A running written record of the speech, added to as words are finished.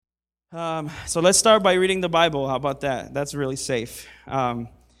So let's start by reading the Bible. How about that? That's really safe.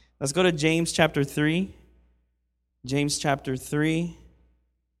 Let's go to James chapter 3. James chapter 3.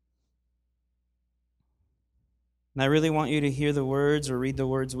 And I really want you to hear the words or read the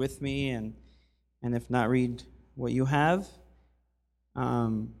words with me, and if not, read what you have. Let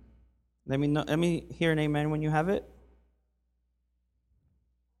me hear an amen when you have it.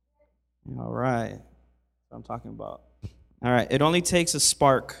 All right. That's what I'm talking about. All right. It only takes a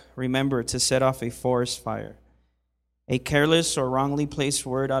spark, remember, to set off a forest fire. A careless or wrongly placed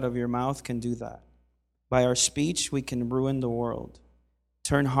word out of your mouth can do that. By our speech, we can ruin the world,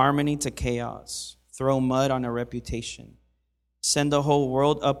 turn harmony to chaos, throw mud on a reputation, send the whole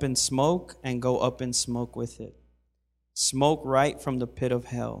world up in smoke and go up in smoke with it. Smoke right from the pit of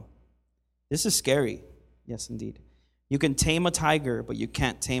hell. This is scary. Yes, indeed. You can tame a tiger, but you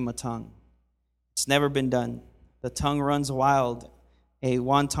can't tame a tongue. It's never been done. The tongue runs wild, a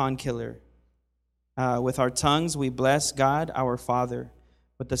wanton killer. With our tongues, we bless God, our Father.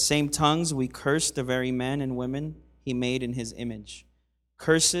 With the same tongues, we curse the very men and women He made in His image.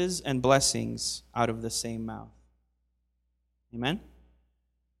 Curses and blessings out of the same mouth. Amen?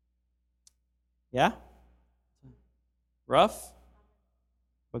 Yeah? Rough?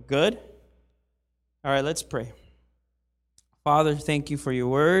 But good? All right, let's pray. Father, thank you for your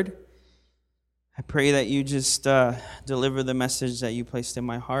word. I pray that you just deliver the message that you placed in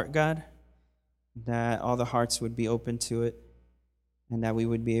my heart, God, that all the hearts would be open to it, and that we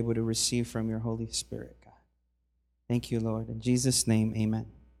would be able to receive from your Holy Spirit, God. Thank you, Lord. In Jesus' name, amen.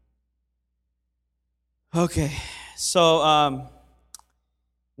 Okay, so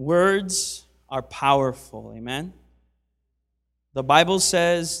words are powerful, amen? The Bible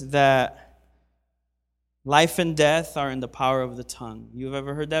says that life and death are in the power of the tongue. You've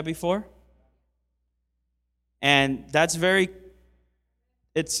ever heard that before? And that's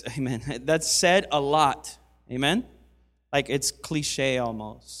said a lot. Amen? Like it's cliche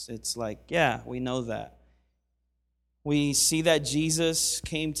almost. It's like, yeah, we know that. We see that Jesus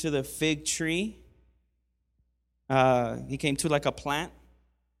came to the fig tree. He came to like a plant.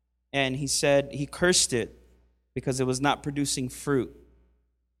 And he said, he cursed it because it was not producing fruit.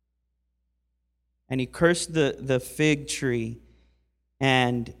 And he cursed the fig tree,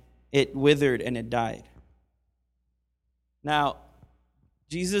 and it withered and it died. Now,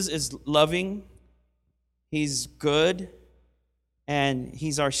 Jesus is loving, He's good, and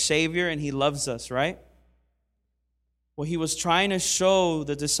He's our Savior, and He loves us, right? What He was trying to show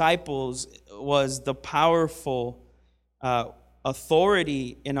the disciples was the powerful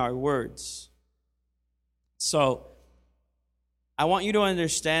authority in our words. So, I want you to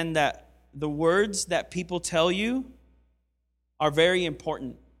understand that the words that people tell you are very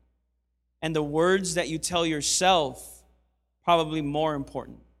important. And the words that you tell yourself, probably more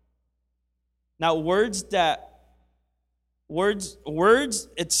important. Now, words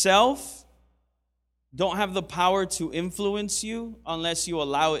itself don't have the power to influence you unless you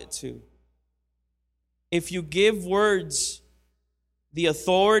allow it to. If you give words the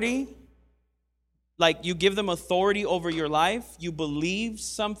authority, like you give them authority over your life, you believe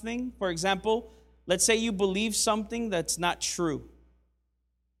something. For example, let's say you believe something that's not true.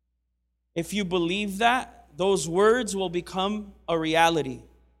 If you believe that, those words will become a reality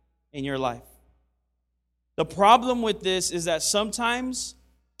in your life. The problem with this is that sometimes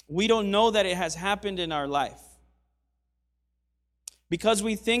we don't know that it has happened in our life. Because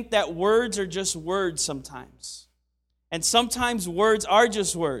we think that words are just words sometimes. And sometimes words are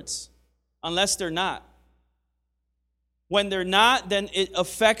just words, unless they're not. When they're not, then it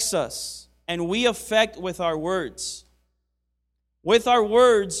affects us. And we affect with our words. With our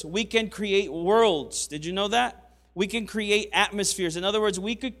words, we can create worlds. Did you know that? We can create atmospheres. In other words,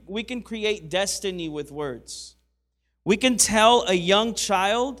 we can create destiny with words. We can tell a young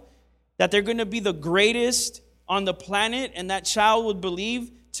child that they're going to be the greatest on the planet, and that child would believe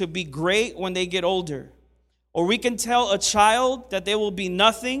to be great when they get older. Or we can tell a child that they will be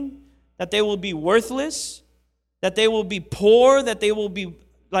nothing, that they will be worthless, that they will be poor, that they will be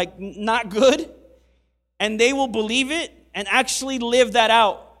like not good, and they will believe it and actually live that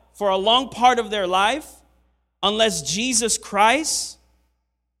out for a long part of their life unless Jesus Christ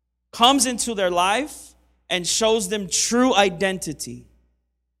comes into their life and shows them true identity.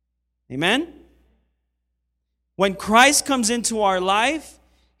 Amen? When Christ comes into our life,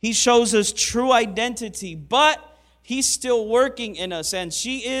 He shows us true identity, but He's still working in us. And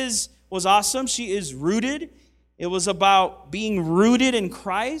she was awesome. She is rooted. It was about being rooted in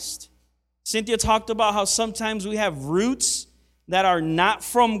Christ. Cynthia talked about how sometimes we have roots that are not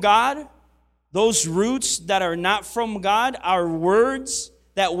from God. Those roots that are not from God, our words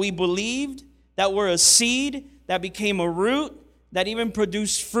that we believed, that were a seed, that became a root, that even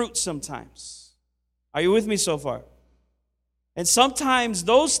produced fruit sometimes. Are you with me so far? And sometimes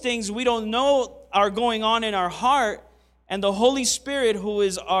those things we don't know are going on in our heart, and the Holy Spirit, who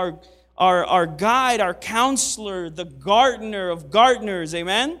is our guide, our counselor, the gardener of gardeners,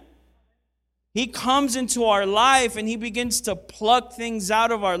 amen? He comes into our life and He begins to pluck things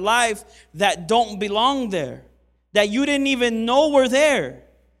out of our life that don't belong there, that you didn't even know were there.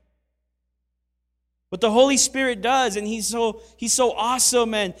 But the Holy Spirit does, and He's so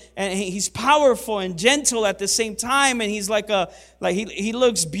awesome, and He's powerful and gentle at the same time, and He's He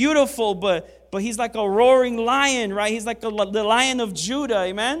looks beautiful, but He's like a roaring lion, right? He's like the Lion of Judah,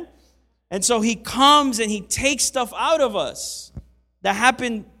 amen? And so He comes and He takes stuff out of us that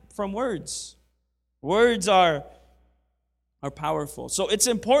happened from words. Words are powerful. So it's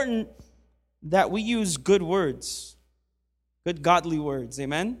important that we use good words, good godly words,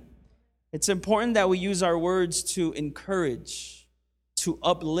 amen? It's important that we use our words to encourage, to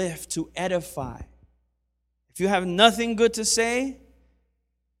uplift, to edify. If you have nothing good to say,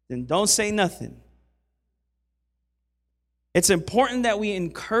 then don't say nothing. It's important that we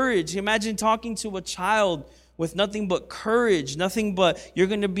encourage. Imagine talking to a child with nothing but courage, nothing but you're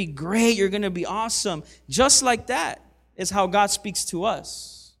going to be great, you're going to be awesome. Just like that is how God speaks to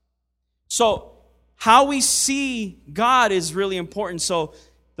us. So how we see God is really important. So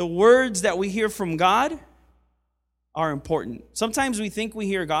the words that we hear from God are important. Sometimes we think we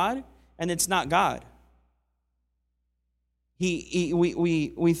hear God, and it's not God.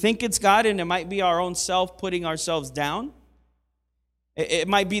 We think it's God, and it might be our own self putting ourselves down. It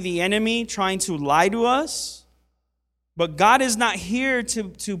might be the enemy trying to lie to us. But God is not here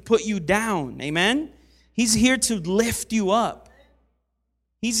to put you down. Amen? He's here to lift you up.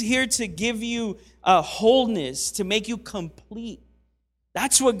 He's here to give you a wholeness, to make you complete.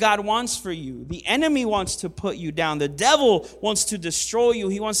 That's what God wants for you. The enemy wants to put you down. The devil wants to destroy you.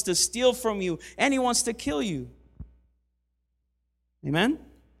 He wants to steal from you, and he wants to kill you. Amen?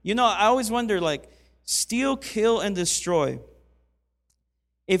 You know, I always wonder, steal, kill, and destroy.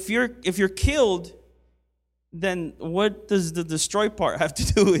 If you're killed, then what does the destroy part have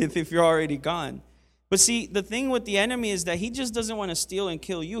to do with if you're already gone? But see, the thing with the enemy is that he just doesn't want to steal and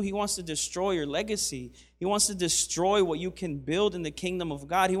kill you. He wants to destroy your legacy. He wants to destroy what you can build in the kingdom of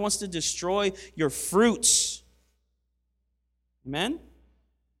God. He wants to destroy your fruits. Amen?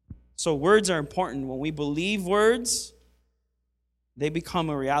 So words are important. When we believe words, they become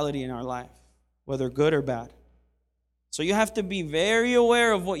a reality in our life, whether good or bad. So you have to be very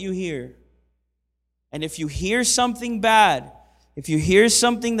aware of what you hear. And if you hear something bad, if you hear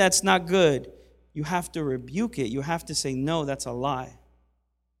something that's not good, you have to rebuke it. You have to say, no, that's a lie.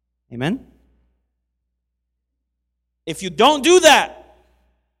 Amen? If you don't do that,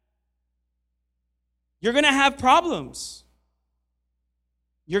 you're going to have problems.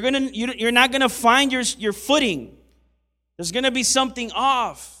 You're not going to find your footing. There's going to be something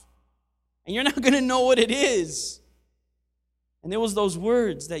off. And you're not going to know what it is. And it was those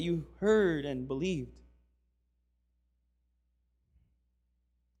words that you heard and believed.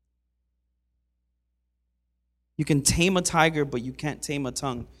 You can tame a tiger, but you can't tame a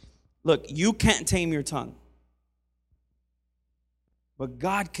tongue. Look, you can't tame your tongue. But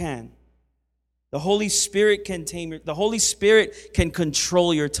God can. The Holy Spirit can the Holy Spirit can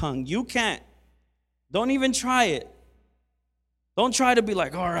control your tongue. You can't. Don't even try it. Don't try to be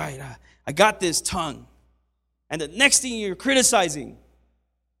like, all right, I got this tongue. And the next thing you're criticizing.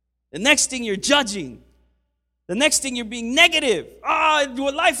 The next thing you're judging. The next thing you're being negative.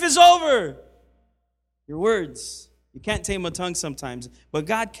 Life is over. Your words. You can't tame a tongue sometimes, but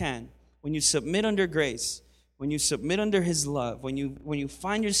God can. When you submit under grace, when you submit under His love, when you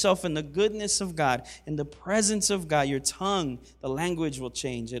find yourself in the goodness of God, in the presence of God, your tongue, the language will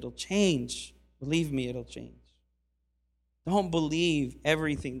change. It'll change. Believe me, it'll change. Don't believe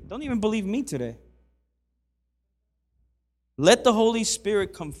everything. Don't even believe me today. Let the Holy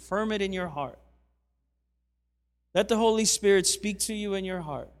Spirit confirm it in your heart. Let the Holy Spirit speak to you in your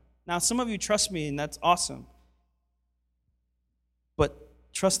heart. Now, some of you trust me, and that's awesome. But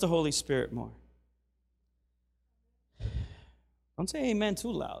trust the Holy Spirit more. Don't say amen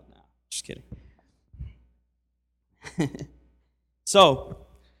too loud now. Just kidding. So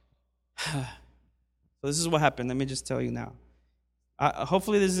this is what happened. Let me just tell you now.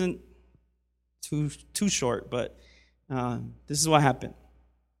 Hopefully this isn't too short, but this is what happened.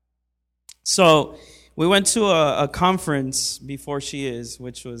 So we went to a conference before she is,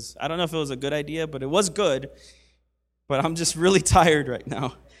 which was, I don't know if it was a good idea, but it was good. But I'm just really tired right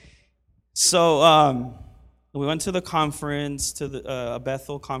now. So we went to the conference, to the a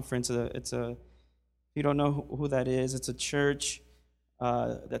Bethel conference. It's a, if you don't know who that is, it's a church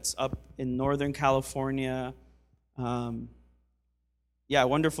that's up in Northern California. Yeah,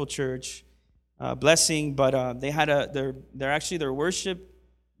 wonderful church, blessing. But they had their worship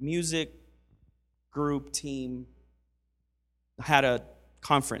music group team had a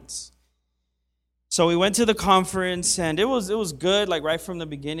conference. So we went to the conference, and it was good. Like right from the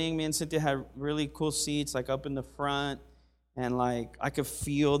beginning, me and Cynthia had really cool seats, like up in the front, and like I could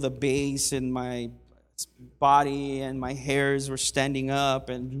feel the bass in my body, and my hairs were standing up,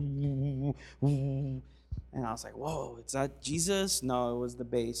 and I was like, "Whoa, is that Jesus?" No, it was the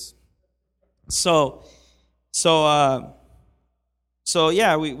bass. So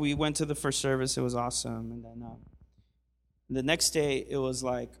yeah, we went to the first service. It was awesome, and then the next day it was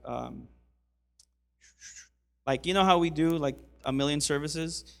like you know how we do like a million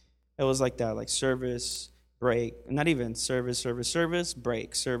services? It was like that, like service, break, not even service,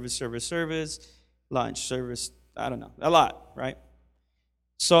 break, service, lunch, service, I don't know, a lot, right?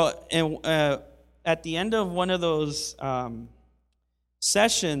 So and at the end of one of those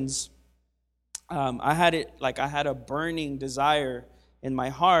sessions, I had a burning desire in my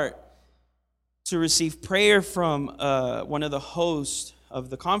heart to receive prayer from one of the hosts of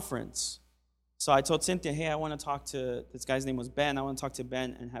the conference. So I told Cynthia, hey, I want to talk to, this guy's name was Ben, I want to talk to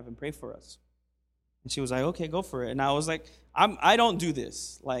Ben and have him pray for us. And she was like, okay, go for it. And I was like, I don't do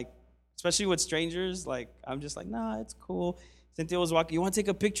this, like, especially with strangers, like, I'm just like, nah, it's cool. Cynthia was walking, you want to take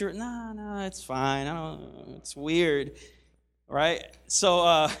a picture? Nah, it's fine, it's weird, right?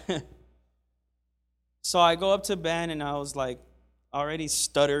 So, so I go up to Ben, and I was like, already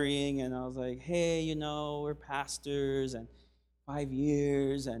stuttering, and I was like, hey, we're pastors, and 5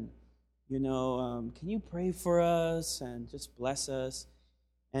 years, and can you pray for us and just bless us?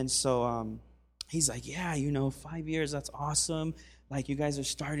 And so he's like, yeah, 5 years, that's awesome. Like, you guys are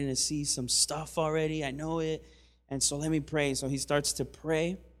starting to see some stuff already. I know it. And so let me pray. So he starts to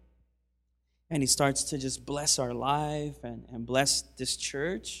pray, and he starts to just bless our life and bless this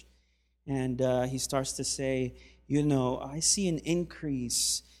church. And he starts to say, I see an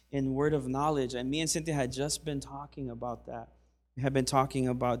increase in word of knowledge. And me and Cynthia had just been talking about that. We have been talking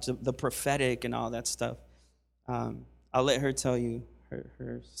about the prophetic and all that stuff. I'll let her tell you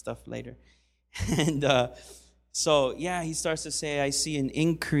her stuff later. And so, yeah, he starts to say, I see an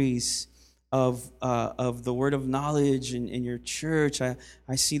increase of the word of knowledge in your church. I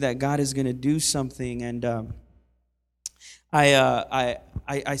see that God is going to do something. And I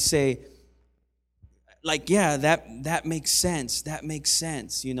say, like, yeah, that makes sense. That makes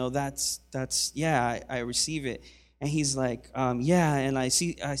sense. That's yeah, I receive it. And he's like, yeah, and I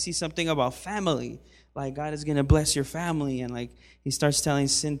see something about family. Like, God is gonna bless your family. And like, he starts telling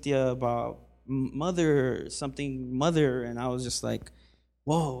Cynthia about mother, and I was just like,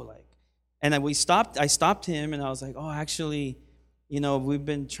 whoa, like, and then I stopped him, and I was like, oh, actually, we've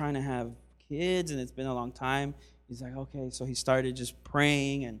been trying to have kids, and it's been a long time. He's like, okay. So he started just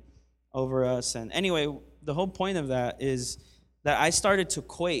praying and over us. And anyway, the whole point of that is that I started to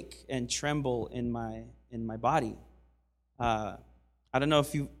quake and tremble in my body. I don't know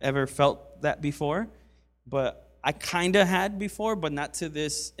if you've ever felt that before, but I kind of had before, but not to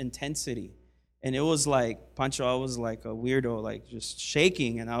this intensity. And it was like, Pancho, I was like a weirdo, like just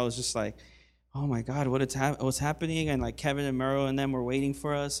shaking. And I was just like, oh my God, what's happening? And like Kevin and Mero and them were waiting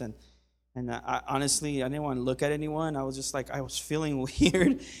for us. And I honestly, I didn't want to look at anyone. I was just like, I was feeling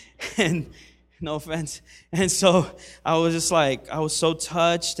weird, and no offense. And so I was just like, I was so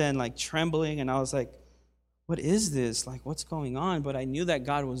touched and like trembling. And I was like, what is this? Like, what's going on? But I knew that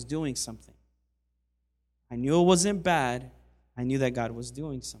God was doing something. I knew it wasn't bad. I knew that God was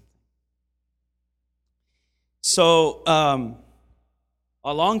doing something. So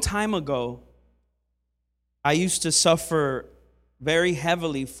a long time ago, I used to suffer very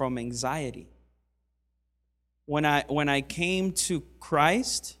heavily from anxiety. When I came to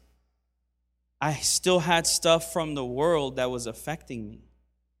Christ, I still had stuff from the world that was affecting me.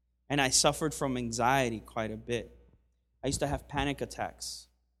 And I suffered from anxiety quite a bit. I used to have panic attacks.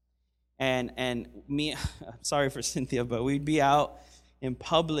 And me, I'm sorry for Cynthia, but we'd be out in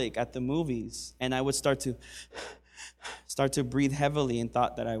public at the movies, and I would start to breathe heavily and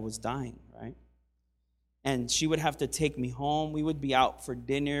thought that I was dying, right? And she would have to take me home. We would be out for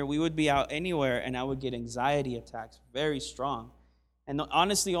dinner. We would be out anywhere, and I would get anxiety attacks, very strong. And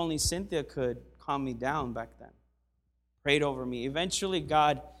honestly, only Cynthia could calm me down back then. Prayed over me. Eventually,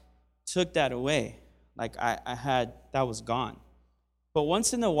 God took that away. Like I had, that was gone. But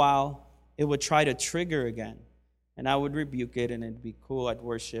once in a while, it would try to trigger again. And I would rebuke it, and it'd be cool. I'd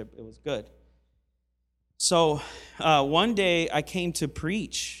worship. It was good. So one day I came to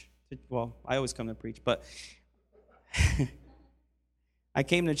preach. Well, I always come to preach, but I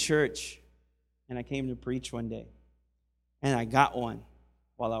came to church and I came to preach one day. And I got one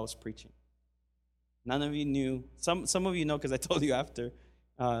while I was preaching. None of you knew. Some of you know because I told you after.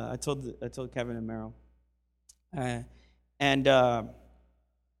 I told Kevin and Merrill. I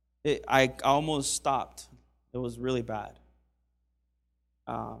almost stopped. It was really bad.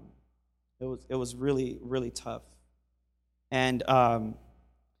 It was really, really tough. And I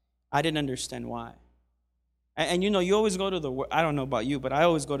didn't understand why. And you know, you always go to the, I don't know about you, but I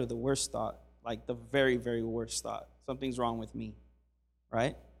always go to the worst thought, like the very, very worst thought. Something's wrong with me,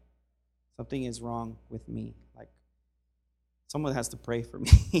 right? Something is wrong with me. Like, someone has to pray for me,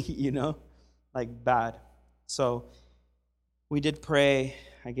 you know? Like, bad. So, we did pray.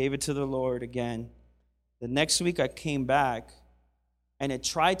 I gave it to the Lord again. The next week I came back, and it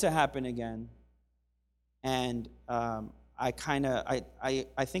tried to happen again. And I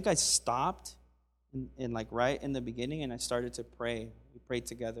think I stopped in like right in the beginning, and I started to pray. We prayed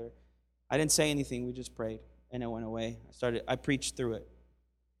together. I didn't say anything. We just prayed, and it went away. I preached through it.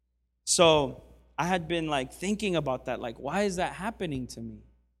 So I had been like thinking about that. Like, why is that happening to me?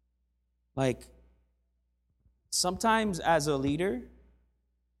 Like, sometimes as a leader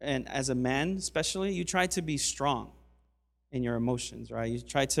and as a man especially, you try to be strong in your emotions, right? You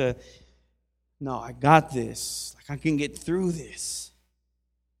try to, no, I got this. Like, I can get through this.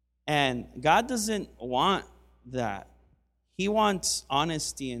 And God doesn't want that. He wants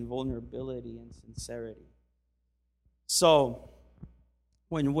honesty and vulnerability and sincerity. So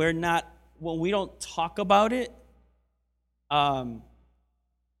when we don't talk about it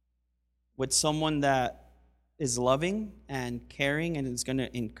with someone that is loving and caring and is going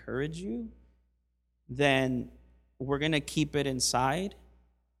to encourage you, then we're going to keep it inside,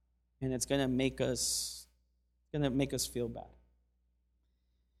 and it's going to make us feel bad.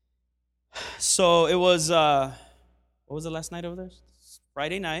 So it was what was the last night over there?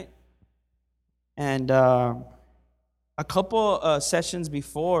 Friday night. And a couple sessions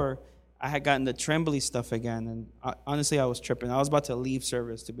before, I had gotten the trembly stuff again, and honestly, I was tripping. I was about to leave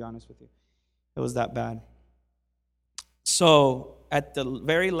service, to be honest with you. It was that bad. So at the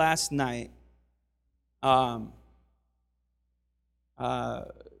very last night, a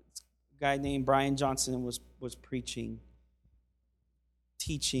guy named Brian Johnson was preaching,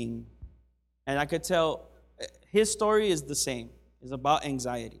 teaching, and I could tell his story is the same. It's about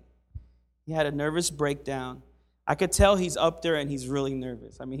anxiety. He had a nervous breakdown. I could tell he's up there and he's really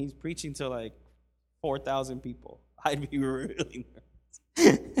nervous. I mean, he's preaching to like 4,000 people. I'd be really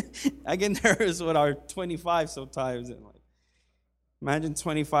nervous. I get nervous with our 25 sometimes. And like, imagine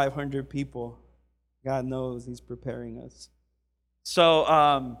 2,500 people. God knows he's preparing us.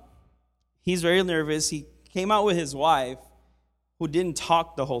 So he's very nervous. He came out with his wife, who didn't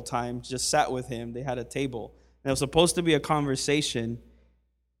talk the whole time, just sat with him. They had a table. And it was supposed to be a conversation.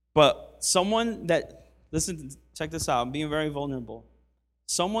 But someone that, listen, check this out. I'm being very vulnerable.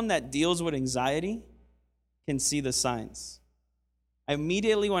 Someone that deals with anxiety can see the signs.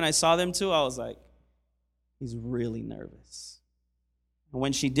 Immediately when I saw them two, I was like, he's really nervous. And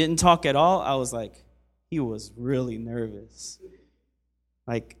when she didn't talk at all, I was like, he was really nervous.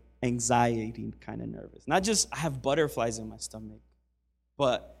 Like anxiety kind of nervous. Not just I have butterflies in my stomach,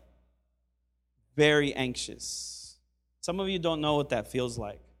 but very anxious. Some of you don't know what that feels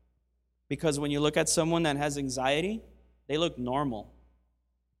like. Because when you look at someone that has anxiety, they look normal.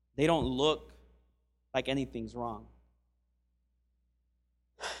 They don't look like anything's wrong.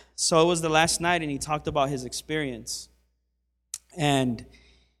 So it was the last night, and he talked about his experience. And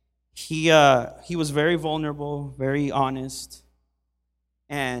he was very vulnerable, very honest.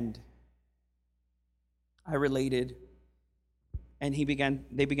 And I related. And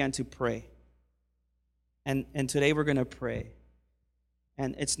they began to pray. And today we're going to pray.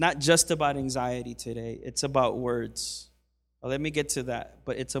 And it's not just about anxiety today. It's about words. Well, let me get to that,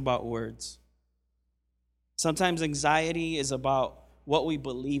 but it's about words. Sometimes anxiety is about what we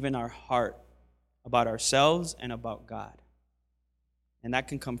believe in our heart about ourselves and about God. And that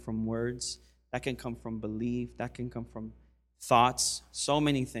can come from words. That can come from belief. That can come from thoughts. So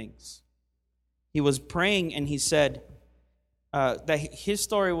many things. He was praying and he said that his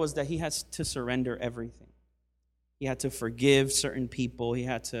story was that he has to surrender everything. He had to forgive certain people. He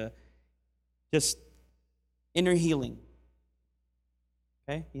had to just inner healing.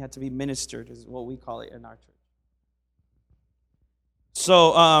 Okay? He had to be ministered, is what we call it in our church.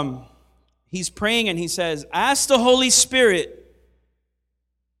 So he's praying and he says, ask the Holy Spirit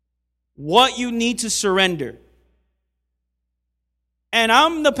what you need to surrender. And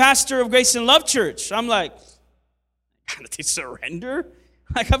I'm the pastor of Grace and Love Church. I'm like, they surrender?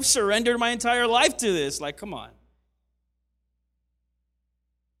 Like, I've surrendered my entire life to this. Like, come on.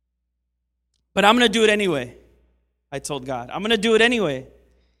 But I'm going to do it anyway, I told God. I'm going to do it anyway.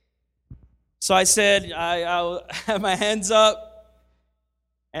 So I said, I'll have my hands up.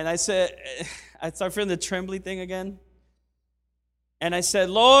 And I said, I started feeling the trembly thing again. And I said,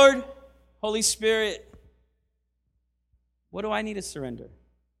 Lord, Holy Spirit, what do I need to surrender?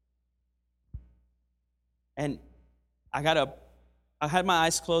 And I had my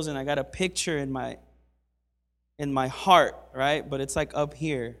eyes closed and I got a picture in my heart, right? But it's like up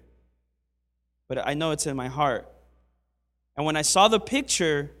here. But I know it's in my heart. And when I saw the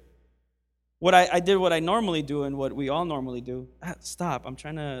picture, I did what I normally do and what we all normally do. Stop, I'm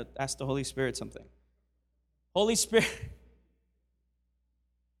trying to ask the Holy Spirit something. Holy Spirit,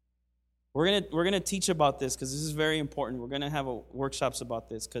 we're gonna teach about this because this is very important. We're gonna have workshops about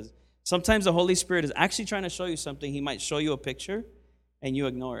this because sometimes the Holy Spirit is actually trying to show you something. He might show you a picture and you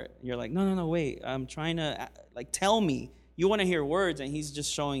ignore it. You're like, no, wait. I'm trying to, tell me. You want to hear words and he's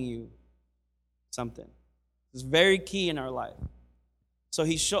just showing you something. It's very key in our life. So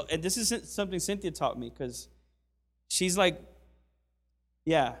and this is something Cynthia taught me because she's like,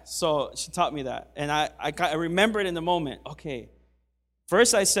 yeah, so she taught me that. And I remember it in the moment. Okay.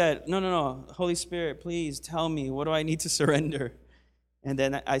 First I said, no, Holy Spirit, please tell me, what do I need to surrender? And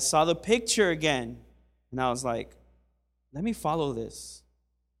then I saw the picture again, and I was like, let me follow this.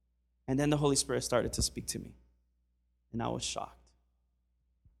 And then the Holy Spirit started to speak to me, and I was shocked.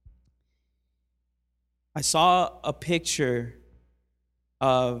 I saw a picture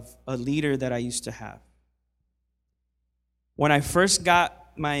of a leader that I used to have. When I first got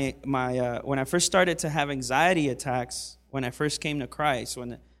when I first started to have anxiety attacks, when I first came to Christ,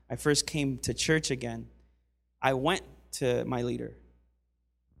 when I first came to church again, I went to my leader.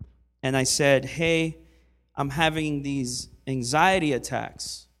 And I said, hey, I'm having these anxiety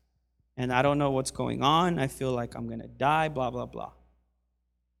attacks, and I don't know what's going on. I feel like I'm going to die, blah, blah, blah.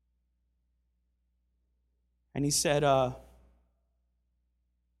 And he said, I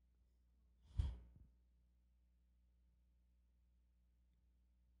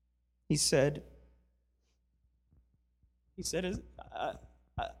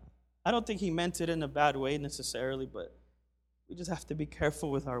don't think he meant it in a bad way necessarily, but we just have to be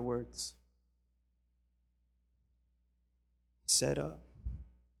careful with our words. He said,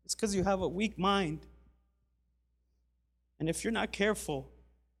 it's because you have a weak mind. And if you're not careful,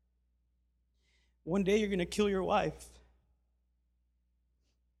 one day you're going to kill your wife.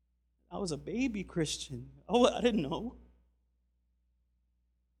 I was a baby Christian. Oh, I didn't know.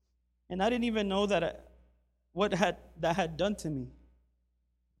 And I didn't even know that that had done to me.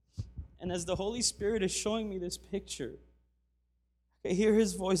 And as the Holy Spirit is showing me this picture, I hear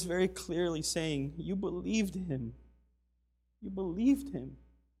his voice very clearly saying, you believed him. You believed him.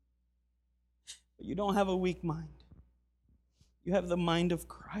 But you don't have a weak mind. You have the mind of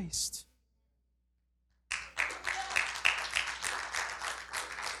Christ.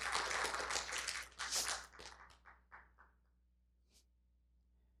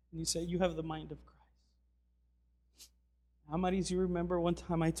 And you say, you have the mind of Christ. How many of you remember one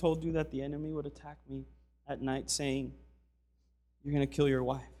time I told you that the enemy would attack me at night saying, you're going to kill your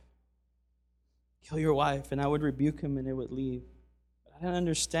wife. Kill your wife. And I would rebuke him and it would leave. But I didn't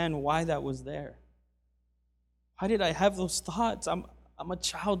understand why that was there. Why did I have those thoughts? I'm a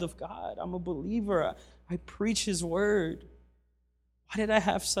child of God. I'm a believer. I preach his word. Why did I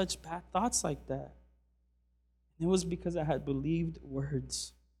have such bad thoughts like that? It was because I had believed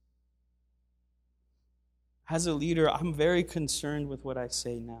words. As a leader, I'm very concerned with what I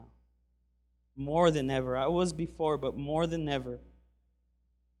say now. More than ever. I was before, but more than ever.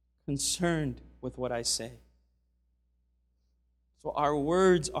 Concerned with what I say. So our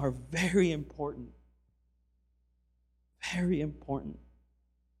words are very important. Very important.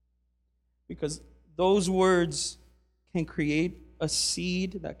 Because those words can create a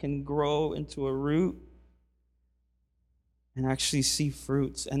seed that can grow into a root and actually see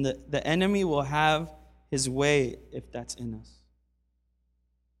fruits. And the enemy will have his way if that's in us.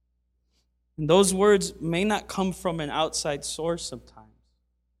 And those words may not come from an outside source sometimes.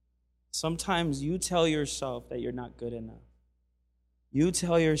 Sometimes you tell yourself that you're not good enough. You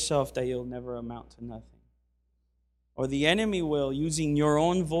tell yourself that you'll never amount to nothing. Or the enemy will, using your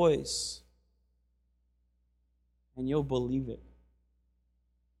own voice, and you'll believe it.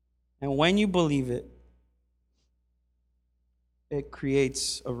 And when you believe it, it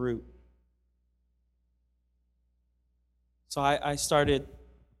creates a root. So I started,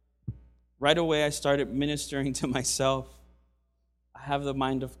 right away I started ministering to myself. I have the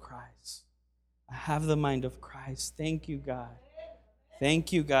mind of Christ. I have the mind of Christ. Thank you, God.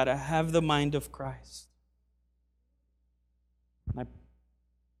 Thank you, God. I have the mind of Christ. I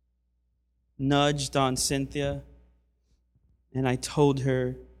nudged on Cynthia and I told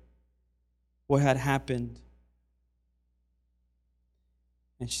her what had happened.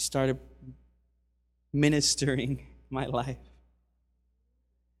 And she started ministering my life.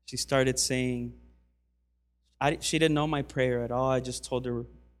 She started saying, she didn't know my prayer at all. I just told her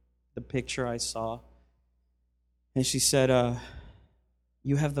the picture I saw. And she said,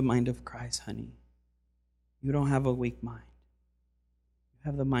 you have the mind of Christ, honey. You don't have a weak mind. You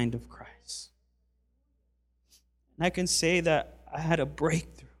have the mind of Christ. And I can say that I had a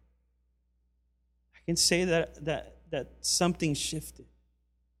breakthrough. I can say that something shifted.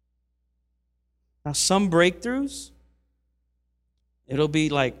 Now, some breakthroughs, it'll be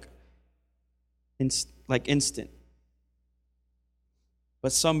like instant.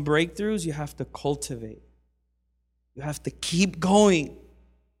 But some breakthroughs you have to cultivate. You have to keep going.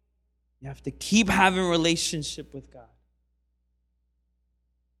 You have to keep having a relationship with God.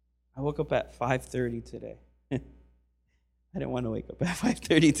 I woke up at 5:30 today. I didn't want to wake up at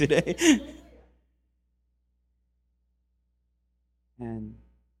 5:30 today. And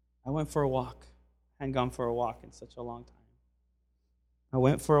I went for a walk. I hadn't gone for a walk in such a long time. I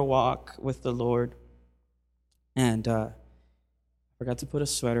went for a walk with the Lord, and I forgot to put a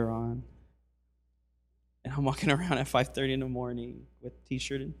sweater on. And I'm walking around at 5:30 in the morning with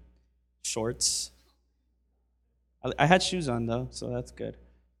t-shirt and shorts. I had shoes on, though, so that's good.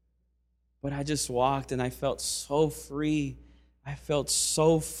 But I just walked, and I felt so free. I felt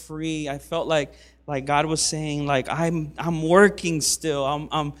so free. I felt like God was saying, like, I'm working still.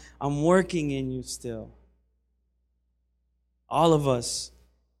 I'm working in you still. All of us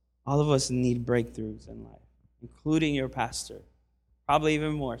need breakthroughs in life, including your pastor. Probably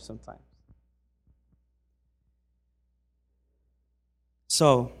even more sometimes.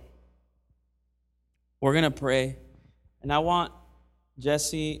 So, we're going to pray. And I want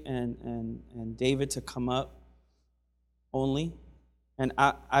Jesse and David to come up only. And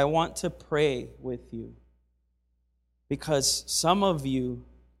I want to pray with you. Because some of you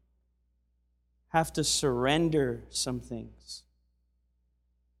have to surrender some things.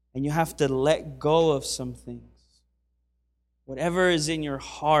 And you have to let go of some things. Whatever is in your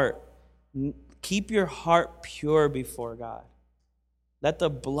heart, keep your heart pure before God. Let the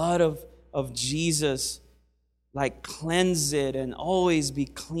blood of Jesus cleanse it and always be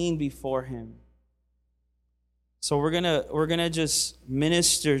clean before Him. So we're gonna just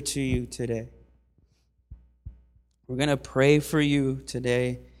minister to you today. We're gonna pray for you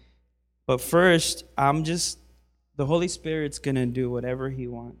today. But first, the Holy Spirit's gonna do whatever He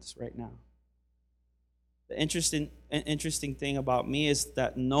wants right now. The interesting thing about me is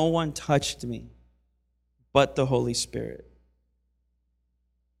that no one touched me but the Holy Spirit,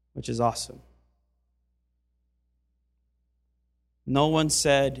 which is awesome. No one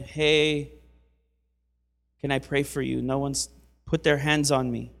said, hey, can I pray for you? No one's put their hands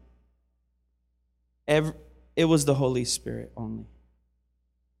on me. It was the Holy Spirit only.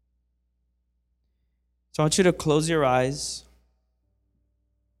 So I want you to close your eyes.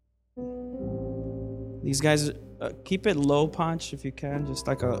 These guys, keep it low, Punch, if you can, just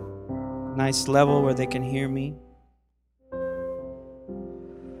like a nice level where they can hear me.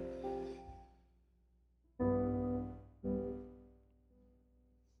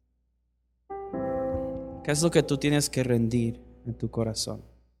 ¿Qué es lo que tú tienes que rendir en tu corazón?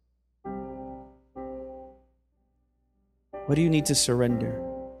 What do you need to surrender?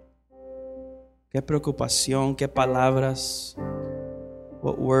 ¿Qué preocupación, qué palabras,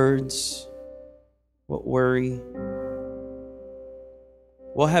 what words, what worry?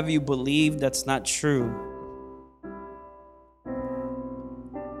 What have you believed that's not true?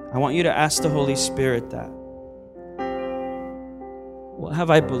 I want you to ask the Holy Spirit that. What have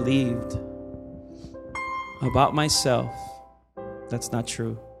I believed about myself that's not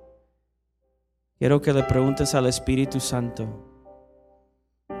true? Quiero que le preguntes al Espíritu Santo,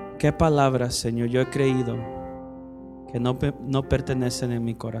 ¿qué palabras, Señor, yo he creído que no pertenecen en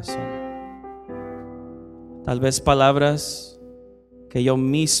mi corazón? Tal vez palabras que yo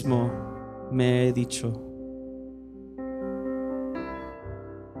mismo me he dicho.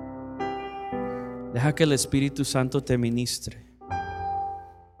 Deja que el Espíritu Santo te ministre.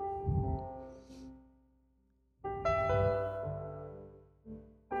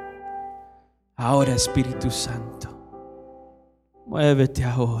 Ahora, Espíritu Santo, muévete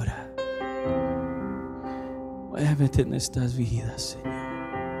ahora. Muévete en estas vidas, Señor.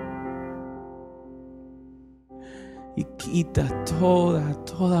 Y quita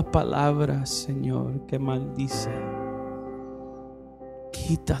toda palabra, Señor, que maldice.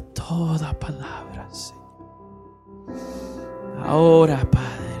 Quita toda palabra, Señor. Ahora,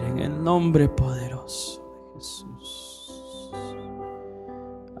 Padre, en el nombre poderoso de Jesús.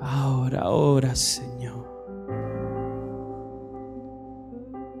 Ahora, Señor.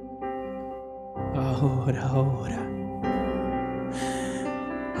 Ahora.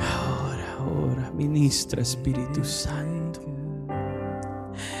 Ministra, Espíritu Santo.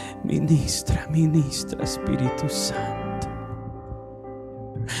 Ministra, Espíritu Santo.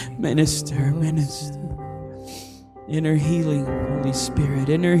 Minister. Inner healing, Holy Spirit,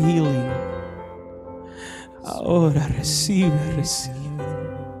 inner healing. Ahora recibe.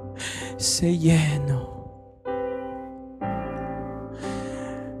 Sé lleno.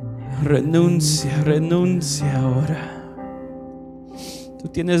 Renuncia ahora. Tú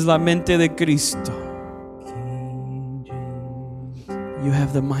tienes la mente de Cristo. You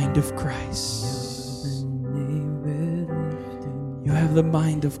have the mind of Christ. You have the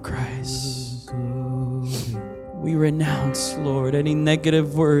mind of Christ. We renounce, Lord, any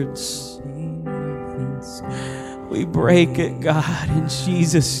negative words. We break it, God, in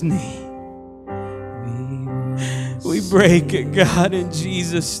Jesus' name. We break it, God, in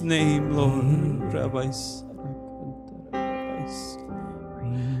Jesus' name, Lord.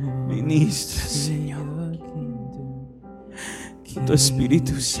 Ministra, Señor, con tu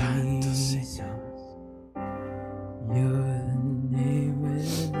Espíritu Santo, Señor.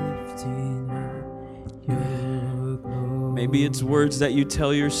 Maybe it's words that you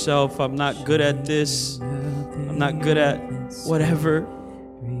tell yourself, I'm not good at this, I'm not good at whatever,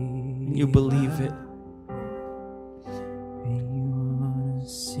 and you believe it.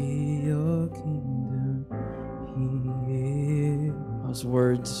 Those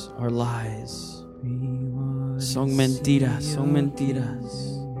words are lies. Son mentiras.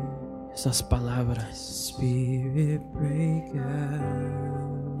 Esas palabras.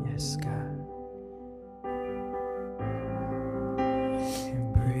 Yes, God.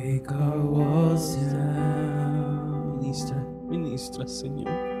 Break our walls down. Ministra,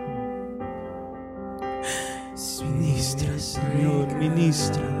 Señor. Ministra, Señor.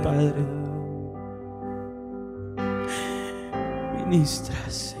 Ministra, Padre. Ministra,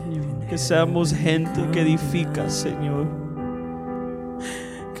 Señor, que seamos gente que edifica, Señor,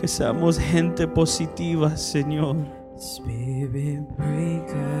 que seamos gente positiva, Señor.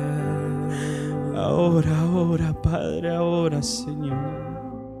 Ahora, Padre, ahora, Señor.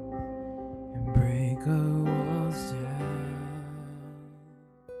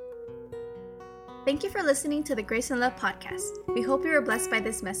 Thank you for listening to the Grace and Love podcast. We hope you were blessed by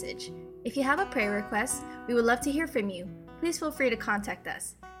this message. If you have a prayer request, we would love to hear from you. Please feel free to contact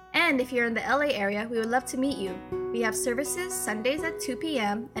us. And if you're in the LA area, we would love to meet you. We have services Sundays at 2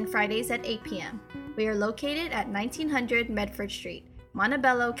 p.m. and Fridays at 8 p.m. We are located at 1900 Medford Street,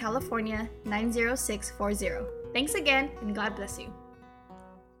 Montebello, California, 90640. Thanks again, and God bless you.